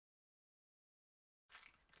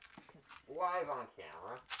live on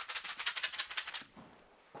camera.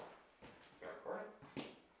 You recording?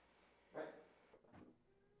 Right.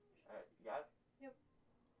 You got it? Yep.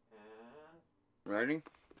 And ready?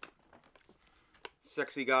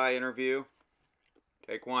 Sexy guy interview.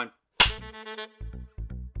 Take one.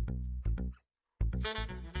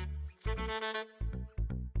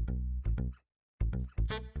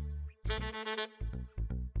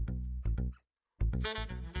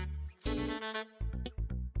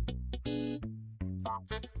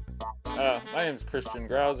 My name is Christian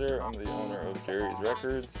Grouser. I'm the owner of Jerry's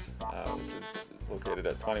Records, which is located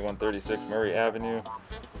at 2136 Murray Avenue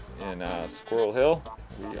in Squirrel Hill.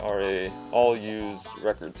 We are a all-used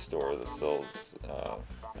record store that sells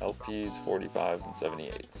LPs, 45s, and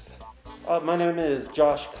 78s. My name is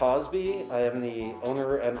Josh Cosby. I am the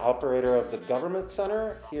owner and operator of the Government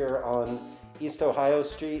Center here on East Ohio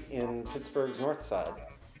Street in Pittsburgh's North Side.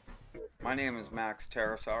 My name is Max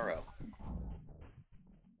Terrasaro.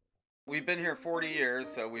 We've been here 40 years,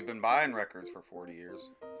 so we've been buying records for 40 years.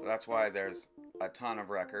 So that's why there's a ton of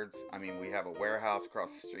records. I mean, we have a warehouse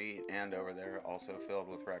across the street and over there also filled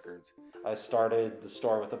with records. I started the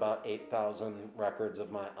store with about 8,000 records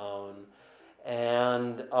of my own,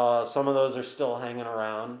 and some of those are still hanging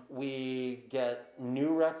around. We get new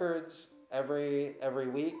records every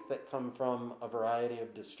week that come from a variety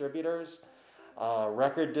of distributors.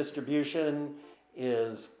 Record distribution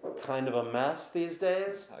is kind of a mess these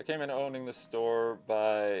days. I came into owning the store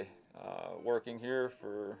by working here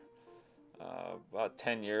for about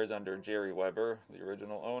 10 years under Jerry Weber, the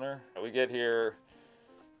original owner. We get here,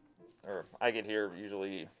 or I get here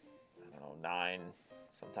usually, 9,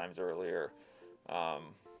 sometimes earlier.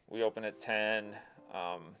 We open at 10.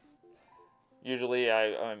 Usually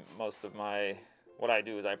what I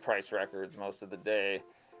do is I price records most of the day.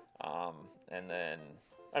 And then,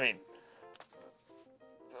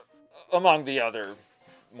 among the other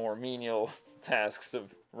more menial tasks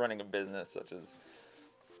of running a business, such as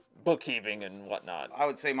bookkeeping and whatnot. I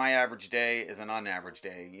would say my average day is an unaverage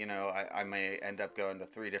day. You know, I may end up going to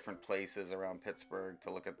 3 different places around Pittsburgh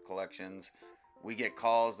to look at the collections. We get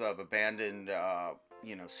calls of abandoned,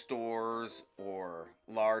 stores or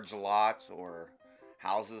large lots or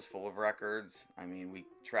houses full of records. I mean, we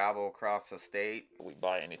travel across the state. We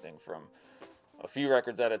buy anything from a few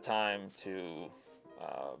records at a time to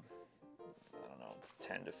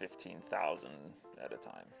 10 to 15,000 at a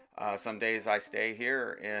time. Some days I stay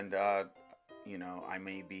here and, I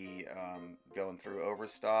may be going through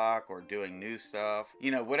overstock or doing new stuff.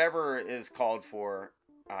 Whatever is called for,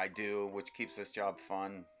 I do, which keeps this job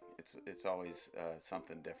fun. It's always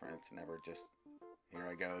something different. It's never just, here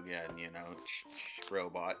I go again,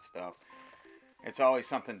 robot stuff. It's always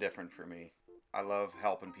something different for me. I love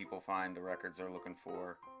helping people find the records they're looking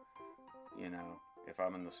for. If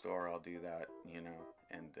I'm in the store, I'll do that,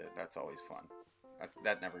 and that's always fun.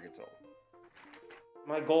 That never gets old.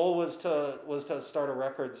 My goal was to start a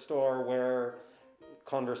record store where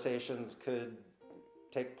conversations could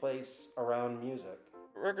take place around music.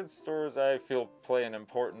 Record stores, I feel, play an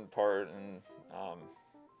important part in,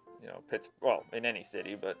 in any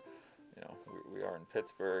city, but, we are in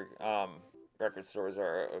Pittsburgh. Record stores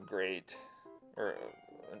are a great, or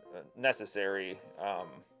a necessary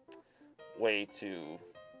way to,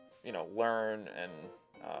 learn and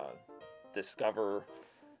discover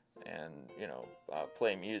and,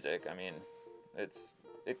 play music. I mean,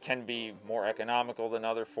 it can be more economical than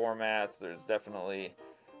other formats. There's definitely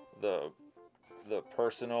the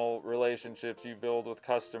personal relationships you build with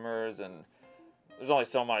customers, and there's only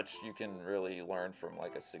so much you can really learn from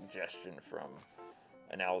like a suggestion from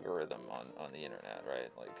an algorithm on the internet,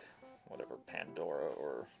 right? Like whatever Pandora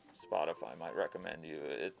or Spotify might recommend you.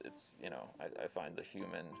 It's I find the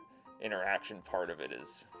human interaction part of it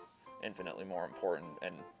is infinitely more important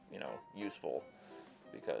and useful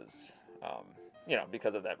because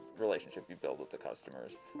because of that relationship you build with the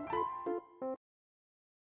customers.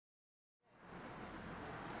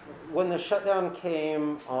 When the shutdown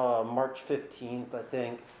came March 15th, I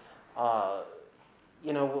think,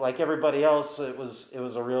 like everybody else, it was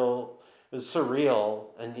surreal,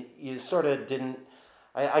 and you sort of didn't.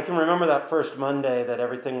 I can remember that first Monday that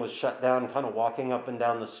everything was shut down, kind of walking up and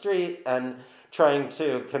down the street and trying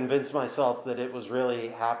to convince myself that it was really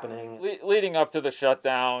happening. Leading up to the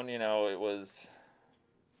shutdown, it was,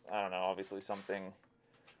 obviously something.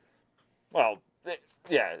 Well,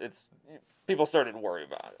 people started to worry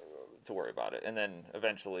about it, and then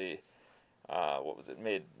eventually, what was it,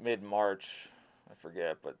 mid-March, I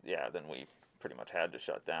forget, but yeah, then we pretty much had to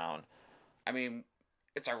shut down. I mean,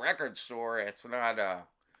 it's a record store. It's not a,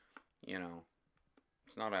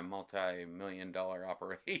 It's not a multi-million-dollar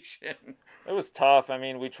operation. It was tough. I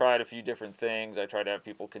mean, we tried a few different things. I tried to have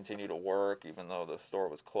people continue to work, even though the store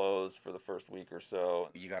was closed for the first week or so.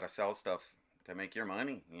 You got to sell stuff to make your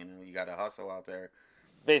money. You got to hustle out there.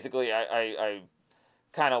 Basically, I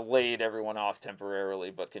kind of laid everyone off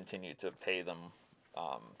temporarily, but continued to pay them,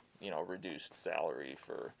 reduced salary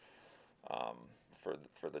for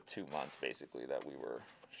the 2 months basically that we were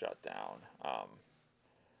shut down.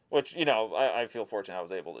 Which I feel fortunate I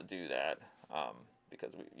was able to do that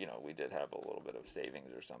because we did have a little bit of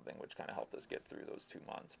savings or something, which kind of helped us get through those 2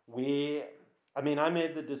 months. I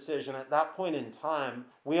made the decision at that point in time.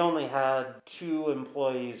 We only had 2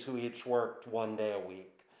 employees who each worked 1 day a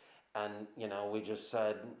week. And, we just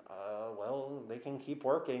said, well, they can keep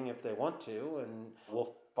working if they want to, and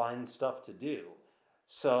we'll find stuff to do.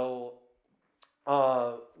 So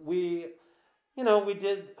we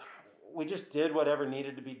just did whatever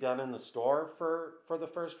needed to be done in the store for the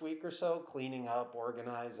first week or so, cleaning up,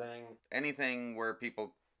 organizing. Anything where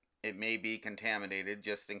it may be contaminated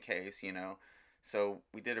just in case, So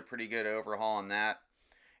we did a pretty good overhaul on that.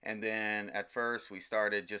 And then at first we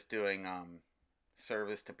started just doing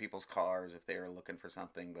service to people's cars if they were looking for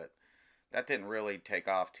something, but that didn't really take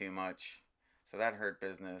off too much, so that hurt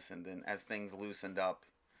business. And then as things loosened up,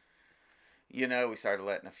 we started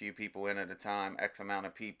letting a few people in at a time, X amount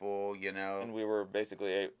of people, And we were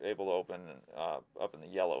basically able to open up in the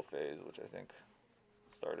yellow phase, which I think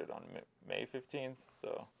started on May 15th.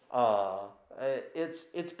 So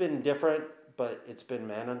it's been different, but it's been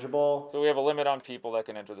manageable. So we have a limit on people that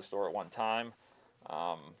can enter the store at one time.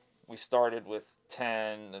 We started with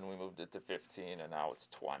 10, then we moved it to 15, and now it's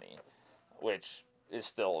 20, which is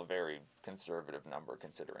still a very conservative number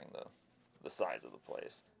considering the size of the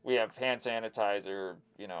place. We have hand sanitizer,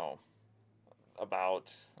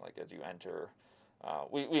 about, like, as you enter.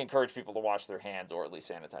 We encourage people to wash their hands or at least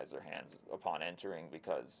sanitize their hands upon entering,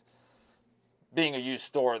 because being a used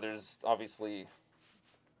store, there's obviously,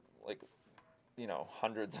 like,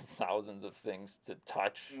 hundreds of thousands of things to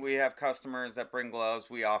touch. We have customers that bring gloves.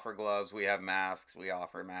 We offer gloves. We have masks. We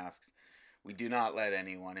offer masks. We do not let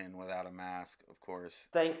anyone in without a mask, of course.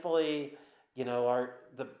 Thankfully,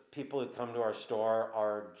 the people who come to our store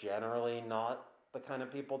are generally not the kind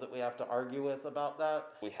of people that we have to argue with about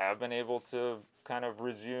that. We have been able to kind of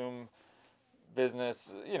resume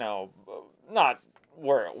business, not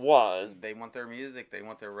where it was. They want their music. They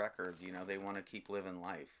want their records. They want to keep living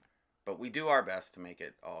life. But we do our best to make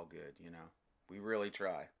it all good, We really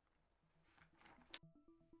try.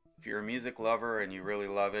 If you're a music lover and you really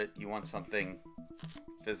love it, you want something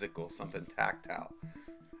physical, something tactile.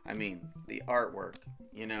 I mean, the artwork,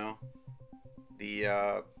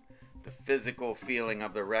 the physical feeling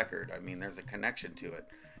of the record. I mean, there's a connection to it.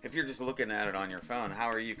 If you're just looking at it on your phone, how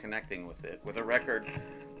are you connecting with it? With a record,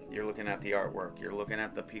 you're looking at the artwork. You're looking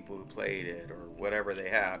at the people who played it or whatever they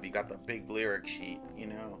have. You got the big lyric sheet,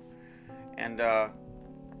 And I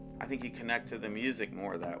think you connect to the music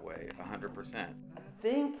more that way, 100%.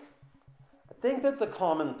 I think that the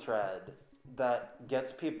common thread that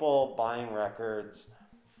gets people buying records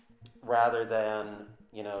rather than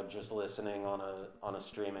just listening on a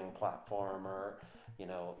streaming platform or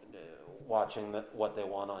watching what they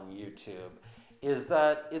want on YouTube is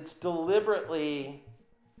that it's deliberately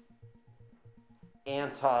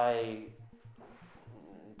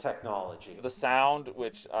anti-technology. The sound,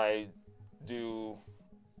 which I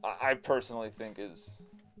personally think is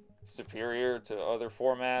superior to other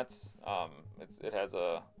formats. It has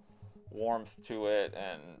a warmth to it,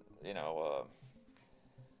 and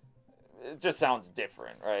it just sounds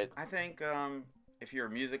different, right? I think if you're a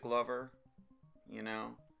music lover,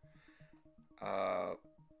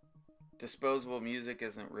 disposable music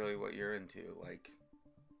isn't really what you're into. Like,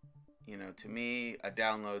 to me, a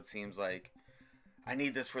download seems like I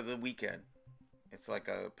need this for the weekend. It's like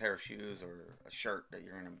a pair of shoes or a shirt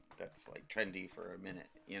that's like trendy for a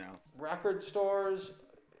minute, Record stores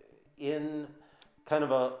in kind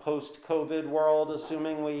of a post-COVID world,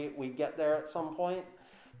 assuming we get there at some point,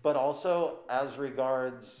 but also as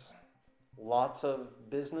regards lots of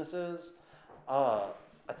businesses, I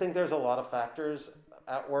think there's a lot of factors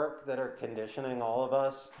at work that are conditioning all of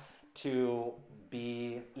us to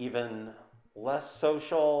be even less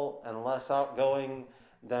social and less outgoing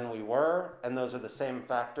than we were, and those are the same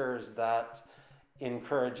factors that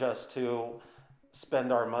encourage us to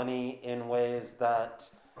spend our money in ways that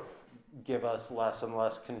give us less and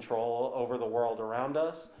less control over the world around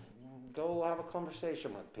us. Go have a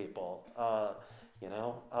conversation with people.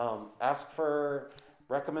 Ask for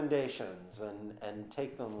recommendations and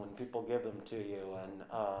take them when people give them to you,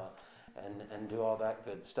 and do all that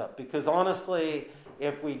good stuff. Because honestly,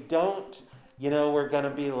 if we don't, we're going to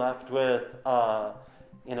be left with,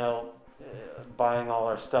 buying all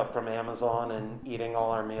our stuff from Amazon and eating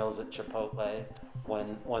all our meals at Chipotle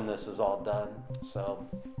when this is all done. So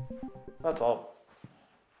that's all.